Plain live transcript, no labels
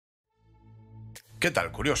¿Qué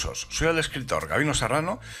tal, curiosos? Soy el escritor Gabino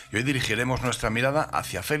Serrano y hoy dirigiremos nuestra mirada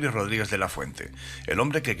hacia Félix Rodríguez de la Fuente, el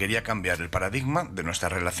hombre que quería cambiar el paradigma de nuestra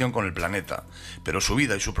relación con el planeta, pero su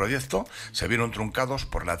vida y su proyecto se vieron truncados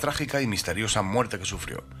por la trágica y misteriosa muerte que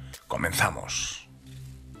sufrió. ¡Comenzamos!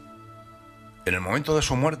 En el momento de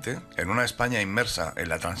su muerte, en una España inmersa en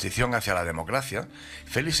la transición hacia la democracia,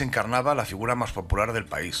 Félix encarnaba la figura más popular del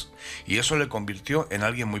país, y eso le convirtió en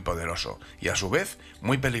alguien muy poderoso, y a su vez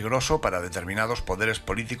muy peligroso para determinados poderes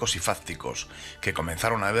políticos y fácticos, que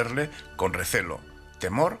comenzaron a verle con recelo,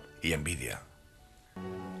 temor y envidia.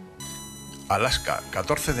 Alaska,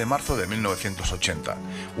 14 de marzo de 1980.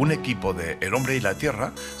 Un equipo de El Hombre y la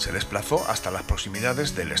Tierra se desplazó hasta las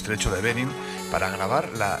proximidades del estrecho de Bering para grabar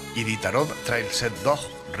la Iditarod Trail Set Dog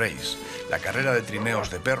Race, la carrera de trineos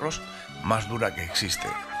de perros más dura que existe.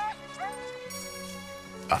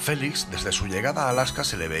 A Félix, desde su llegada a Alaska,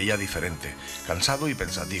 se le veía diferente, cansado y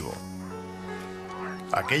pensativo.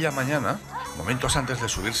 Aquella mañana, momentos antes de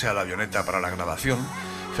subirse a la avioneta para la grabación,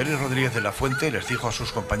 Félix Rodríguez de la Fuente les dijo a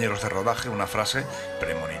sus compañeros de rodaje una frase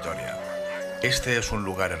premonitoria: "Este es un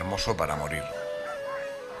lugar hermoso para morir".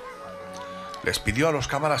 Les pidió a los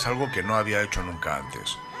cámaras algo que no había hecho nunca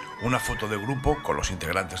antes: una foto de grupo con los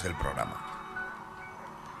integrantes del programa.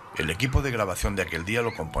 El equipo de grabación de aquel día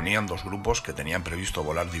lo componían dos grupos que tenían previsto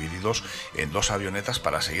volar divididos en dos avionetas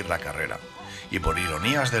para seguir la carrera, y por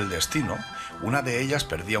ironías del destino, una de ellas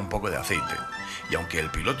perdía un poco de aceite, y aunque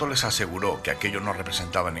el piloto les aseguró que aquello no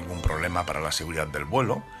representaba ningún problema para la seguridad del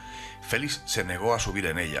vuelo, Félix se negó a subir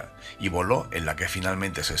en ella y voló en la que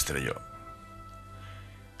finalmente se estrelló.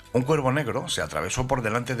 Un cuervo negro se atravesó por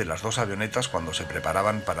delante de las dos avionetas cuando se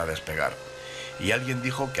preparaban para despegar, y alguien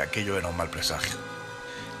dijo que aquello era un mal presagio.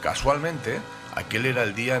 Casualmente, aquel era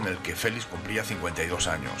el día en el que Félix cumplía 52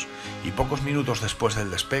 años, y pocos minutos después del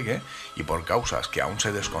despegue, y por causas que aún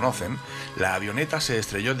se desconocen, la avioneta se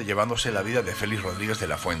estrelló llevándose la vida de Félix Rodríguez de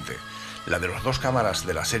la Fuente, la de los dos cámaras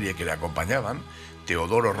de la serie que le acompañaban,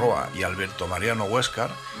 Teodoro Roa y Alberto Mariano Huéscar,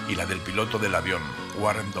 y la del piloto del avión,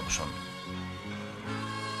 Warren Dobson.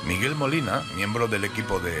 Miguel Molina, miembro del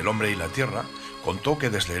equipo de El Hombre y la Tierra, contó que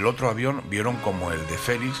desde el otro avión vieron como el de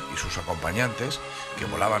Félix y sus acompañantes, que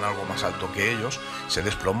volaban algo más alto que ellos, se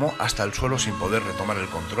desplomó hasta el suelo sin poder retomar el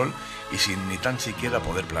control y sin ni tan siquiera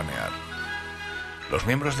poder planear. Los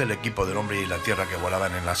miembros del equipo del Hombre y la Tierra que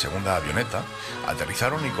volaban en la segunda avioneta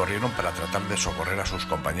aterrizaron y corrieron para tratar de socorrer a sus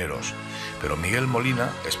compañeros, pero Miguel Molina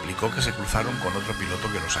explicó que se cruzaron con otro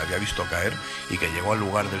piloto que los había visto caer y que llegó al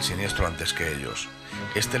lugar del siniestro antes que ellos.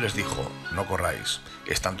 Este les dijo: "No corráis,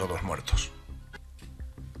 están todos muertos".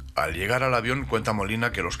 Al llegar al avión, cuenta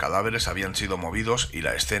Molina que los cadáveres habían sido movidos y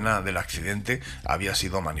la escena del accidente había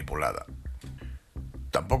sido manipulada.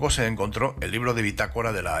 Tampoco se encontró el libro de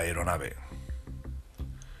bitácora de la aeronave.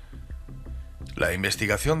 La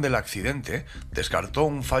investigación del accidente descartó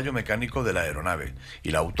un fallo mecánico de la aeronave,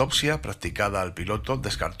 y la autopsia practicada al piloto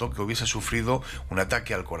descartó que hubiese sufrido un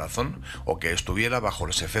ataque al corazón o que estuviera bajo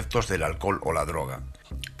los efectos del alcohol o la droga,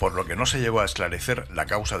 por lo que no se llegó a esclarecer la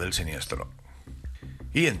causa del siniestro.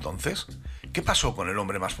 ¿Y entonces? ¿Qué pasó con el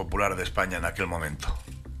hombre más popular de España en aquel momento?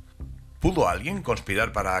 ¿Pudo alguien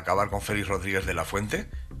conspirar para acabar con Félix Rodríguez de la Fuente?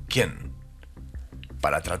 ¿Quién?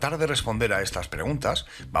 Para tratar de responder a estas preguntas,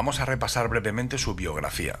 vamos a repasar brevemente su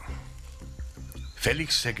biografía.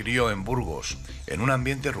 Félix se crió en Burgos, en un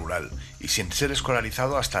ambiente rural y sin ser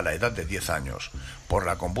escolarizado hasta la edad de 10 años, por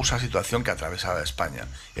la convulsa situación que atravesaba España,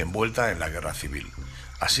 envuelta en la guerra civil.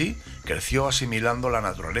 Así, creció asimilando la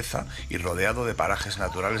naturaleza y rodeado de parajes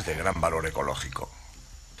naturales de gran valor ecológico.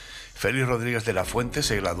 Félix Rodríguez de la Fuente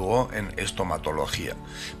se graduó en estomatología,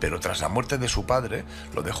 pero tras la muerte de su padre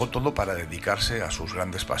lo dejó todo para dedicarse a sus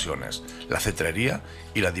grandes pasiones, la cetrería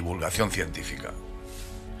y la divulgación científica.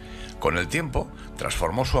 Con el tiempo,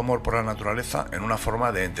 transformó su amor por la naturaleza en una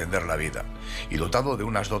forma de entender la vida, y dotado de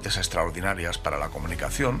unas dotes extraordinarias para la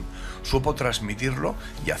comunicación, supo transmitirlo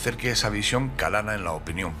y hacer que esa visión calara en la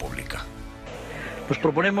opinión pública. Nos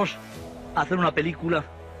proponemos hacer una película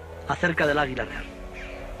acerca del águila real.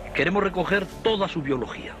 Queremos recoger toda su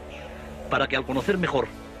biología, para que al conocer mejor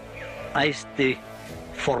a este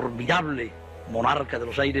formidable monarca de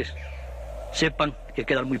los aires, sepan que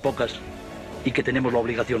quedan muy pocas y que tenemos la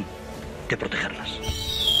obligación de protegerlas.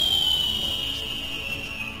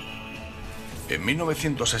 En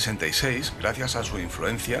 1966, gracias a su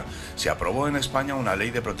influencia, se aprobó en España una ley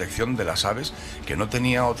de protección de las aves que no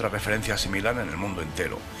tenía otra referencia similar en el mundo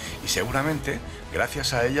entero, y seguramente,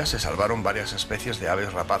 gracias a ella, se salvaron varias especies de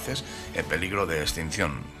aves rapaces en peligro de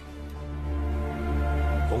extinción.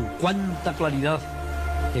 Con cuánta claridad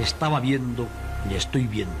estaba viendo y estoy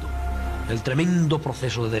viendo del tremendo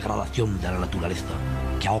proceso de degradación de la naturaleza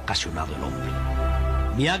que ha ocasionado el hombre.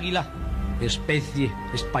 Mi águila, especie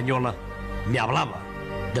española, me hablaba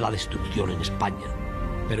de la destrucción en España,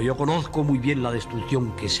 pero yo conozco muy bien la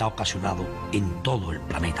destrucción que se ha ocasionado en todo el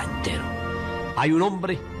planeta entero. Hay un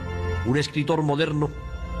hombre, un escritor moderno,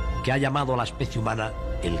 que ha llamado a la especie humana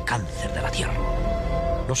el cáncer de la Tierra.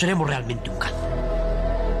 No seremos realmente un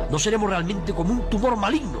cáncer. No seremos realmente como un tumor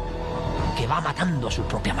maligno que va matando a su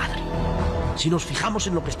propia madre. Si nos fijamos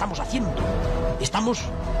en lo que estamos haciendo, estamos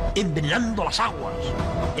envenenando las aguas,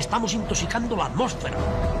 estamos intoxicando la atmósfera,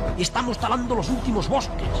 estamos talando los últimos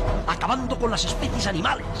bosques, acabando con las especies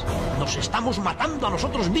animales, nos estamos matando a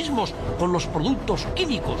nosotros mismos con los productos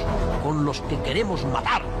químicos con los que queremos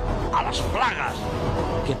matar a las plagas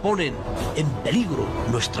que ponen en peligro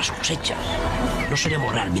nuestras cosechas. No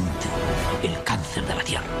seremos realmente el cáncer de la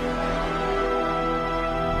Tierra.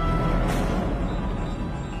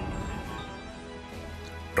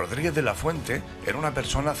 Rodríguez de la Fuente era una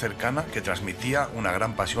persona cercana que transmitía una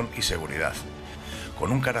gran pasión y seguridad.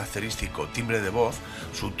 Con un característico timbre de voz,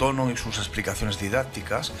 su tono y sus explicaciones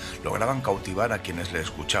didácticas lograban cautivar a quienes le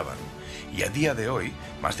escuchaban. Y a día de hoy,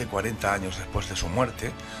 más de 40 años después de su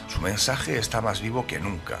muerte, su mensaje está más vivo que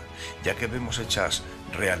nunca, ya que vemos hechas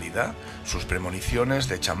realidad sus premoniciones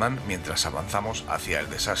de chamán mientras avanzamos hacia el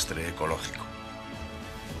desastre ecológico.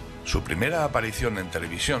 Su primera aparición en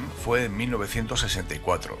televisión fue en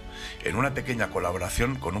 1964, en una pequeña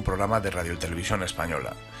colaboración con un programa de radio y televisión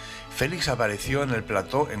española. Félix apareció en el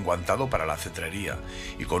plató enguantado para la cetrería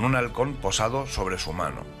y con un halcón posado sobre su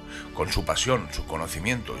mano. Con su pasión, su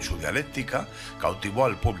conocimiento y su dialéctica cautivó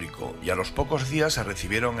al público y a los pocos días se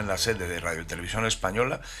recibieron en la sede de Radio y Televisión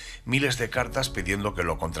Española miles de cartas pidiendo que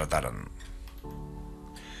lo contrataran.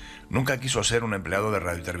 Nunca quiso ser un empleado de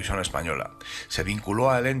Radio y Televisión Española. Se vinculó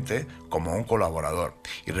al ente como un colaborador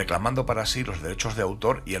y reclamando para sí los derechos de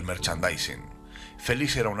autor y el merchandising.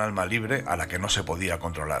 Félix era un alma libre a la que no se podía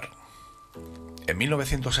controlar. En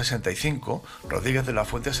 1965, Rodríguez de la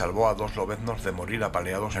Fuente salvó a 2 lobeznos de morir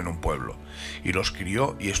apaleados en un pueblo, y los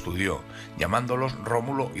crió y estudió, llamándolos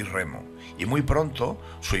Rómulo y Remo, y muy pronto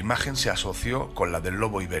su imagen se asoció con la del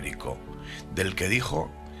lobo ibérico, del que dijo: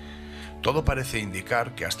 todo parece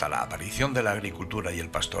indicar que hasta la aparición de la agricultura y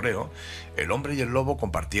el pastoreo, el hombre y el lobo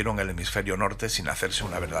compartieron el hemisferio norte sin hacerse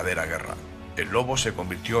una verdadera guerra. El lobo se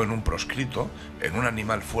convirtió en un proscrito, en un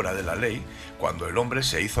animal fuera de la ley, cuando el hombre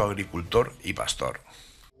se hizo agricultor y pastor.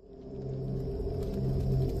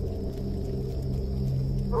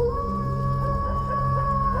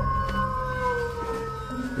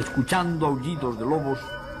 Escuchando aullidos de lobos,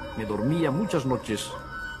 me dormía muchas noches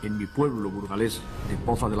en mi pueblo burgalés de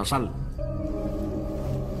Poza de la Sal.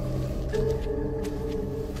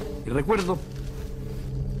 Y recuerdo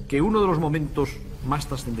que uno de los momentos más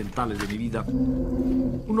trascendentales de mi vida,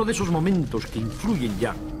 uno de esos momentos que influyen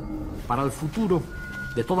ya para el futuro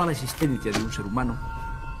de toda la existencia de un ser humano,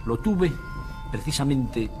 lo tuve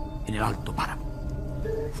precisamente en el Alto Páramo.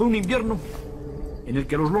 Fue un invierno en el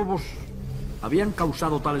que los lobos habían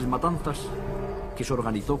causado tales matanzas que se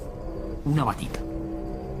organizó una batida.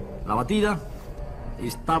 La batida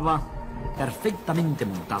estaba perfectamente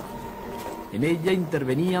montada. En ella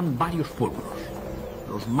intervenían varios pueblos.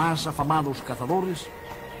 Los más afamados cazadores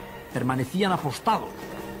permanecían apostados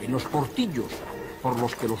en los portillos por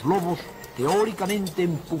los que los lobos, teóricamente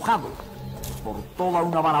empujados por toda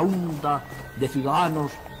una baraúnda de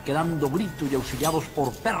ciudadanos que dando gritos y auxiliados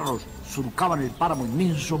por perros surcaban el páramo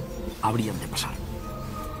inmenso, habrían de pasar.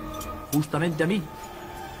 Justamente a mí,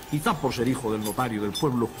 quizá por ser hijo del notario del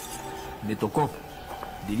pueblo, me tocó,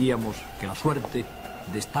 diríamos que la suerte,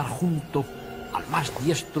 de estar junto al más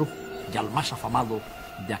diestro y al más afamado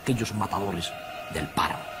de aquellos matadores del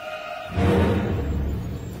páramo.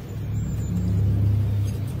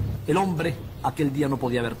 El hombre aquel día no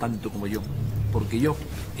podía ver tanto como yo, porque yo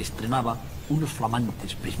estrenaba unos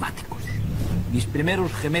flamantes prismáticos, mis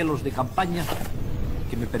primeros gemelos de campaña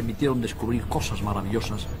que me permitieron descubrir cosas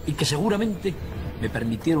maravillosas y que seguramente me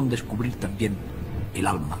permitieron descubrir también el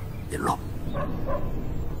alma del lobo.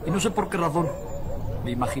 Y no sé por qué razón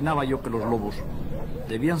me imaginaba yo que los lobos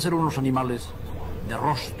debían ser unos animales de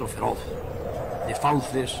rostro feroz, de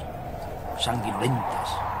fauces sanguinolentas,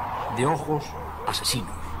 de ojos asesinos.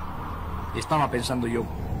 Estaba pensando yo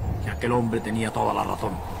que aquel hombre tenía toda la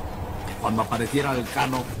razón, que cuando apareciera el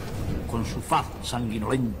cano con su faz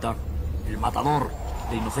sanguinolenta, el matador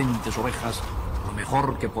de inocentes ovejas, lo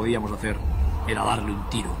mejor que podíamos hacer era darle un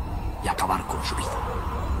tiro y acabar con su vida.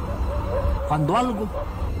 Cuando algo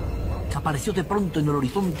que apareció de pronto en el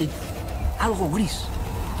horizonte, algo gris,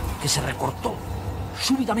 que se recortó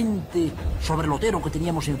súbitamente sobre el otero que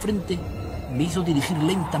teníamos enfrente, me hizo dirigir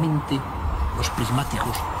lentamente los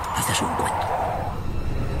prismáticos hacia su encuentro.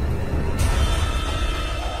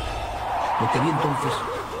 Lo que vi entonces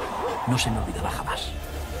no se me olvidará jamás.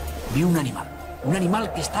 Vi un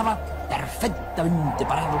animal que estaba perfectamente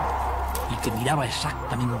parado y que miraba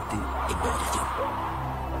exactamente en mi dirección.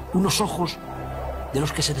 Unos ojos de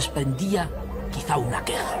los que se desprendía quizá una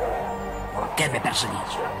queja. ¿Por qué me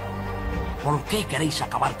perseguís? ¿Por qué queréis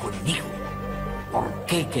acabar conmigo? ¿Por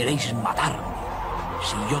qué queréis matarme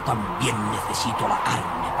si yo también necesito la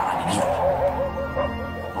carne para vivir?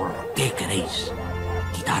 ¿Por qué queréis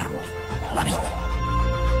quitarme la vida?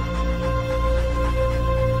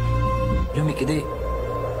 Yo me quedé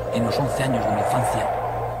en los 11 años de mi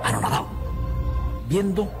infancia anonadado,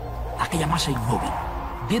 viendo aquella masa inmóvil,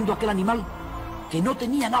 viendo aquel animal que no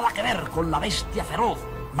tenía nada que ver con la bestia feroz,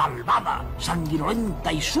 malvada,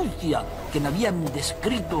 sanguinolenta y sucia que me habían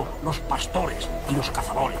descrito los pastores y los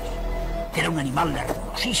cazadores, que era un animal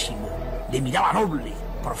hermosísimo, de mirada noble,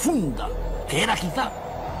 profunda, que era quizá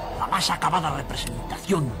la más acabada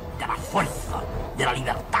representación de la fuerza, de la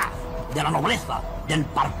libertad, de la nobleza, del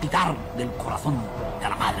palpitar del corazón de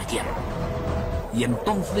la madre tierra. Y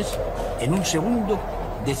entonces, en un segundo,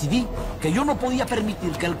 decidí que yo no podía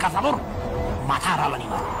permitir que el cazador matara al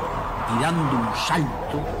animal. Tirando un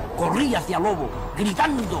salto, corrí hacia el lobo,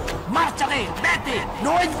 gritando: ¡márchate, vete!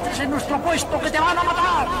 ¡No entres en nuestro puesto, que te van a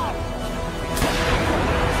matar!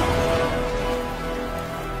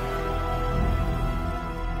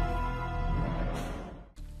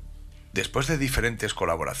 Después de diferentes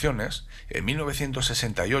colaboraciones, en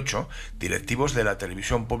 1968, directivos de la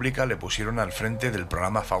televisión pública le pusieron al frente del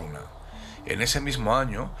programa Fauna. En ese mismo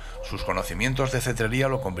año, sus conocimientos de cetrería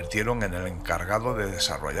lo convirtieron en el encargado de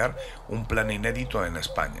desarrollar un plan inédito en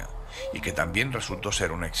España, y que también resultó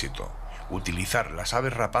ser un éxito: utilizar las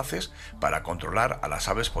aves rapaces para controlar a las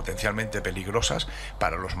aves potencialmente peligrosas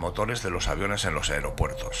para los motores de los aviones en los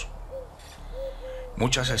aeropuertos.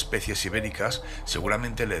 Muchas especies ibéricas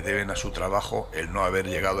seguramente le deben a su trabajo el no haber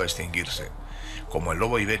llegado a extinguirse, como el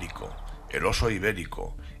lobo ibérico, el oso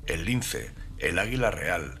ibérico, el lince, el águila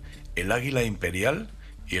real, el águila imperial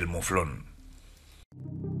y el muflón.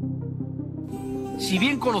 Si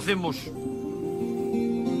bien conocemos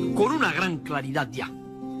con una gran claridad ya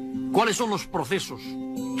cuáles son los procesos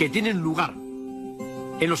que tienen lugar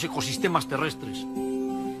en los ecosistemas terrestres,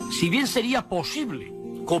 si bien sería posible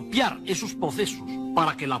copiar esos procesos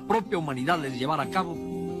para que la propia humanidad les llevara a cabo,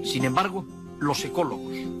 sin embargo, los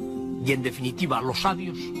ecólogos y en definitiva los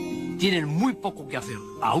sabios tienen muy poco que hacer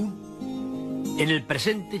aún en el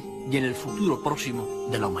presente y en el futuro próximo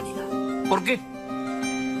de la humanidad. ¿Por qué?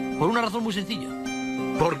 Por una razón muy sencilla.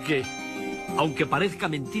 Porque, aunque parezca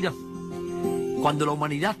mentira, cuando la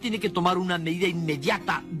humanidad tiene que tomar una medida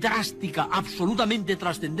inmediata, drástica, absolutamente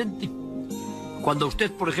trascendente, cuando a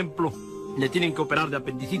usted, por ejemplo, le tienen que operar de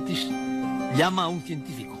apendicitis, llama a un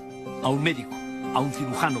científico, a un médico, a un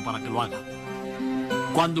cirujano para que lo haga.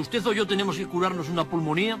 Cuando usted o yo tenemos que curarnos una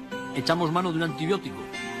pulmonía, echamos mano de un antibiótico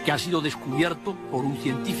que ha sido descubierto por un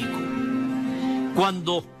científico.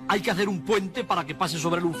 Cuando hay que hacer un puente para que pase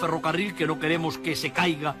sobre él un ferrocarril que no queremos que se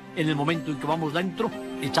caiga en el momento en que vamos dentro,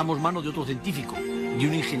 echamos mano de otro científico, de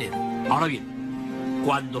un ingeniero. Ahora bien,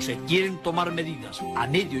 cuando se quieren tomar medidas a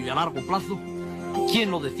medio y a largo plazo,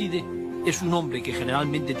 quien lo decide es un hombre que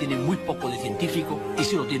generalmente tiene muy poco de científico, y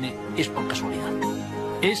si lo tiene es por casualidad.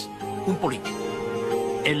 Es un político,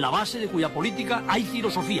 en la base de cuya política hay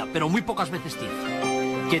filosofía, pero muy pocas veces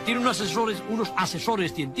ciencia, que tiene unos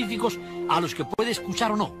asesores científicos a los que puede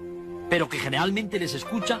escuchar o no, pero que generalmente les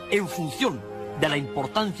escucha en función de la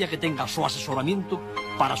importancia que tenga su asesoramiento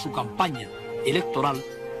para su campaña electoral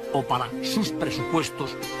o para sus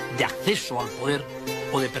presupuestos de acceso al poder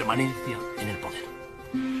o de permanencia en el poder.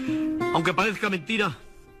 Aunque parezca mentira,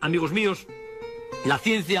 amigos míos, la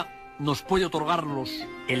ciencia nos puede otorgar los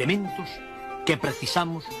elementos que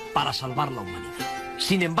precisamos para salvar la humanidad.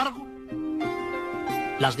 Sin embargo,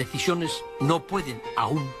 las decisiones no pueden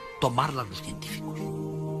aún tomarlas los científicos.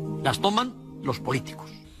 Las toman los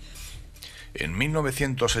políticos. En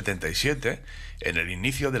 1977, en el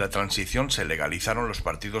inicio de la transición, se legalizaron los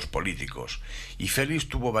partidos políticos y Félix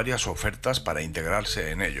tuvo varias ofertas para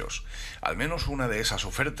integrarse en ellos. Al menos una de esas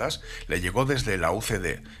ofertas le llegó desde la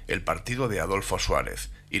UCD, el partido de Adolfo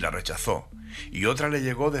Suárez, y la rechazó, y otra le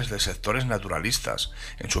llegó desde sectores naturalistas,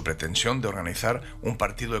 en su pretensión de organizar un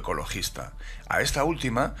partido ecologista. A esta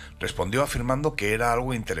última respondió afirmando que era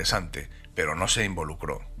algo interesante, pero no se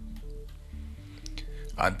involucró.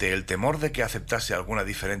 Ante el temor de que aceptase alguna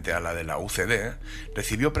diferente a la de la UCD,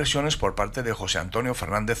 recibió presiones por parte de José Antonio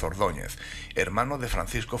Fernández Ordóñez, hermano de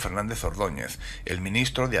Francisco Fernández Ordóñez, el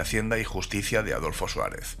ministro de Hacienda y Justicia de Adolfo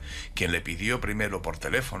Suárez, quien le pidió primero por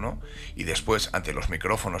teléfono y después ante los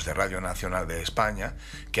micrófonos de Radio Nacional de España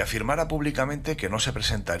que afirmara públicamente que no se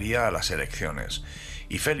presentaría a las elecciones.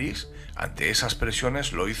 Y Félix, ante esas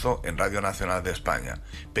presiones, lo hizo en Radio Nacional de España,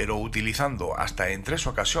 pero utilizando hasta en 3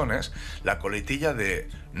 ocasiones la coletilla de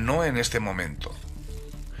 "no en este momento".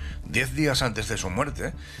 10 días antes de su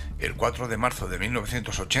muerte, el 4 de marzo de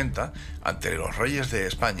 1980, ante los reyes de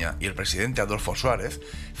España y el presidente Adolfo Suárez,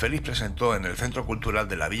 Félix presentó en el Centro Cultural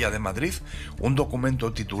de la Villa de Madrid un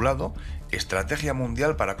documento titulado Estrategia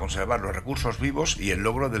Mundial para conservar los recursos vivos y el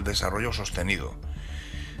logro del desarrollo sostenido.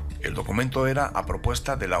 El documento era a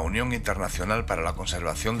propuesta de la Unión Internacional para la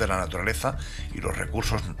Conservación de la Naturaleza y los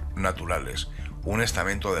Recursos Naturales, un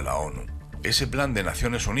estamento de la ONU. Ese plan de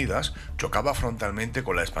Naciones Unidas chocaba frontalmente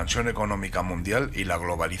con la expansión económica mundial y la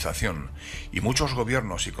globalización, y muchos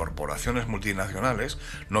gobiernos y corporaciones multinacionales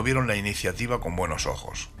no vieron la iniciativa con buenos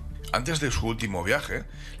ojos. Antes de su último viaje,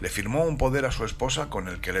 le firmó un poder a su esposa con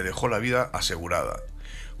el que le dejó la vida asegurada,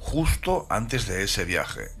 justo antes de ese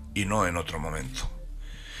viaje, y no en otro momento.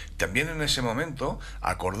 También en ese momento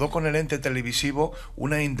acordó con el ente televisivo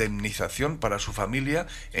una indemnización para su familia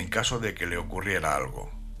en caso de que le ocurriera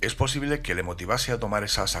algo. Es posible que le motivase a tomar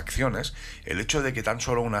esas acciones el hecho de que tan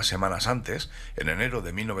solo unas semanas antes, en enero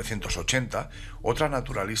de 1980, otra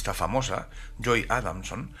naturalista famosa, Joy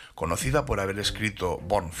Adamson, conocida por haber escrito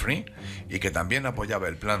Born Free y que también apoyaba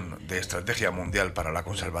el plan de Estrategia Mundial para la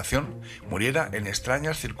Conservación, muriera en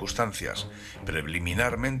extrañas circunstancias.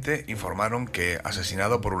 Preliminarmente informaron que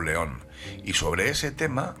asesinado por un león. Y sobre ese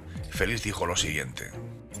tema, Félix dijo lo siguiente: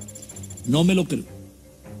 No me lo creo.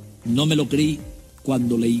 No me lo creí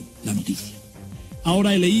cuando leí la noticia.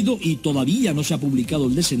 Ahora he leído y todavía no se ha publicado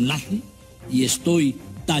el desenlace y estoy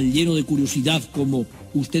tan lleno de curiosidad como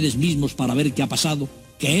ustedes mismos para ver qué ha pasado,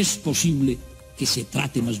 que es posible que se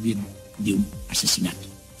trate más bien de un asesinato.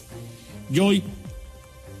 Joy,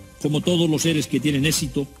 como todos los seres que tienen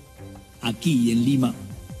éxito, aquí en Lima,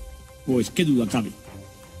 pues qué duda cabe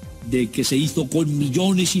de que se hizo con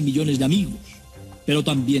millones y millones de amigos, pero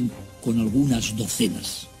también con algunas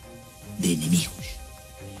docenas de enemigos.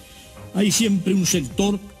 Hay siempre un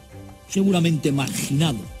sector seguramente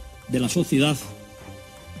marginado de la sociedad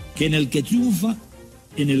que en el que triunfa,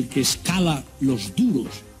 en el que escala los duros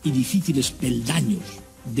y difíciles peldaños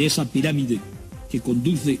de esa pirámide que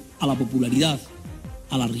conduce a la popularidad,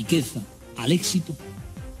 a la riqueza, al éxito,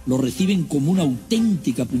 lo reciben como una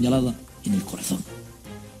auténtica puñalada en el corazón.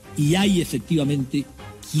 Y hay efectivamente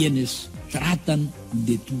quienes tratan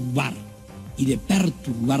de turbar y de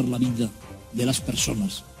perturbar la vida de las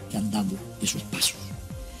personas que han dado esos pasos.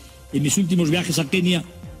 En mis últimos viajes a Kenia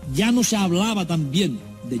ya no se hablaba tan bien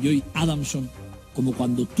de Joy Adamson como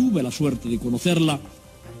cuando tuve la suerte de conocerla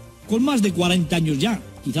con más de 40 años ya,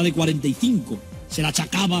 quizá de 45. Se le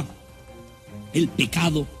achacaba el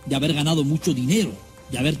pecado de haber ganado mucho dinero,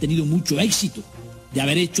 de haber tenido mucho éxito, de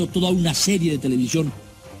haber hecho toda una serie de televisión.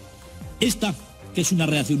 Esta, que es una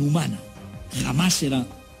reacción humana, jamás será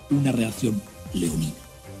una reacción leonina.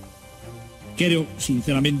 Creo,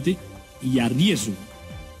 sinceramente, y arriesgo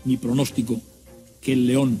mi pronóstico, que el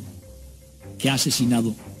león que ha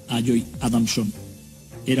asesinado a Joy Adamson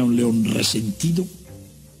era un león resentido,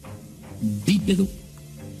 bípedo,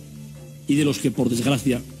 y de los que, por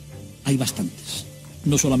desgracia, hay bastantes,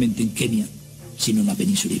 no solamente en Kenia, sino en la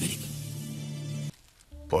península ibérica.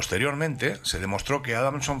 Posteriormente, se demostró que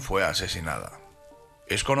Adamson fue asesinada.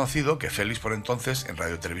 Es conocido que Félix por entonces en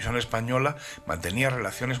Radio Televisión Española mantenía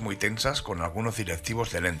relaciones muy tensas con algunos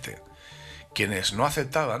directivos del ente, quienes no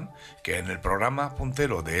aceptaban que en el programa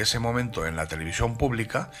puntero de ese momento en la televisión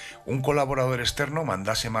pública un colaborador externo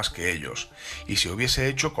mandase más que ellos y se hubiese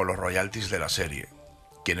hecho con los royalties de la serie.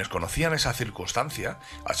 Quienes conocían esa circunstancia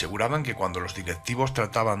aseguraban que cuando los directivos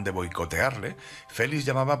trataban de boicotearle, Félix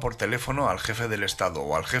llamaba por teléfono al jefe del Estado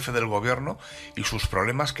o al jefe del gobierno y sus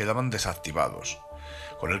problemas quedaban desactivados,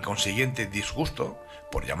 con el consiguiente disgusto,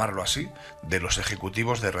 por llamarlo así, de los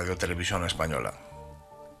ejecutivos de Radio Televisión Española.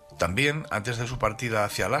 También, antes de su partida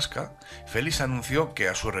hacia Alaska, Félix anunció que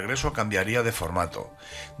a su regreso cambiaría de formato.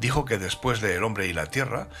 Dijo que después de El hombre y la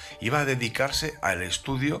tierra iba a dedicarse al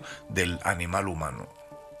estudio del animal humano.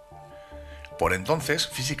 Por entonces,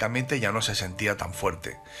 físicamente ya no se sentía tan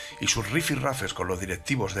fuerte, y sus rifirrafes con los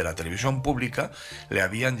directivos de la televisión pública le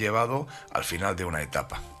habían llevado al final de una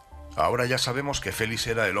etapa. Ahora ya sabemos que Félix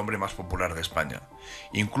era el hombre más popular de España,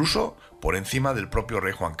 incluso por encima del propio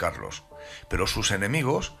rey Juan Carlos, pero sus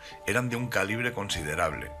enemigos eran de un calibre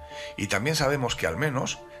considerable, y también sabemos que al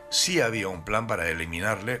menos sí había un plan para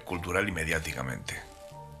eliminarle cultural y mediáticamente.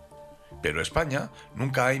 Pero España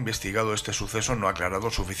nunca ha investigado este suceso no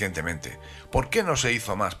aclarado suficientemente. ¿Por qué no se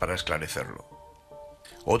hizo más para esclarecerlo?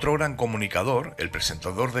 Otro gran comunicador, el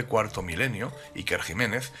presentador de Cuarto Milenio, Iker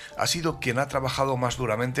Jiménez, ha sido quien ha trabajado más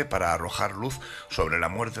duramente para arrojar luz sobre la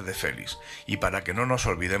muerte de Félix y para que no nos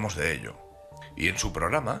olvidemos de ello. Y en su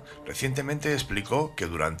programa, recientemente explicó que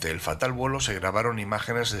durante el fatal vuelo se grabaron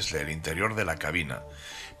imágenes desde el interior de la cabina,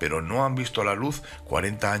 pero no han visto la luz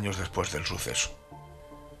 40 años después del suceso.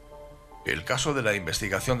 El caso de la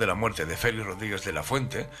investigación de la muerte de Félix Rodríguez de la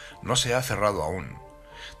Fuente no se ha cerrado aún.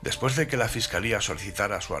 Después de que la Fiscalía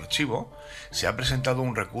solicitara su archivo, se ha presentado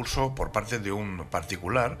un recurso por parte de un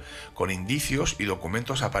particular con indicios y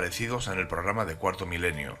documentos aparecidos en el programa de Cuarto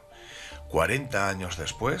Milenio. 40 años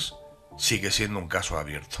después, sigue siendo un caso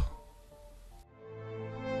abierto.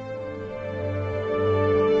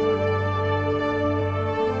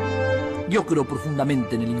 Yo creo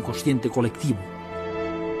profundamente en el inconsciente colectivo.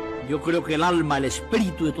 Yo creo que el alma, el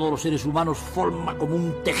espíritu de todos los seres humanos forma como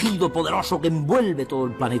un tejido poderoso que envuelve todo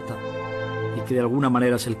el planeta y que de alguna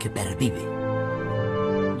manera es el que pervive.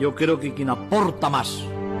 Yo creo que quien aporta más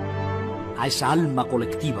a esa alma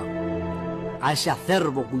colectiva, a ese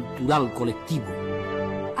acervo cultural colectivo,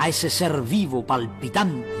 a ese ser vivo,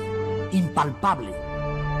 palpitante, impalpable,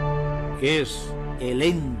 que es el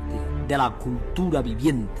ente de la cultura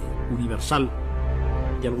viviente universal,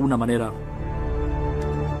 de alguna manera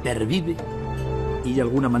pervive y de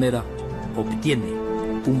alguna manera obtiene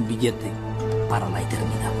un billete para la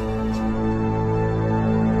eternidad.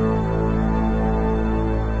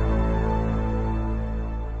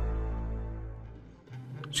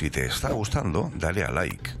 Si te está gustando, dale a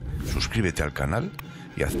like, suscríbete al canal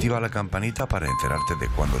y activa la campanita para enterarte de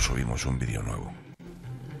cuando subimos un vídeo nuevo.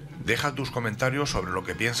 Deja tus comentarios sobre lo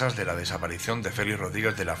que piensas de la desaparición de Félix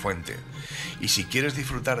Rodríguez de la Fuente. Y si quieres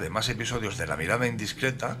disfrutar de más episodios de La Mirada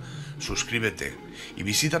Indiscreta, suscríbete y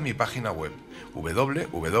visita mi página web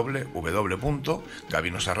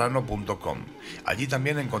www.gabinoserrano.com. Allí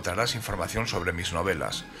también encontrarás información sobre mis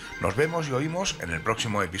novelas. Nos vemos y oímos en el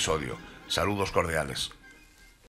próximo episodio. Saludos cordiales.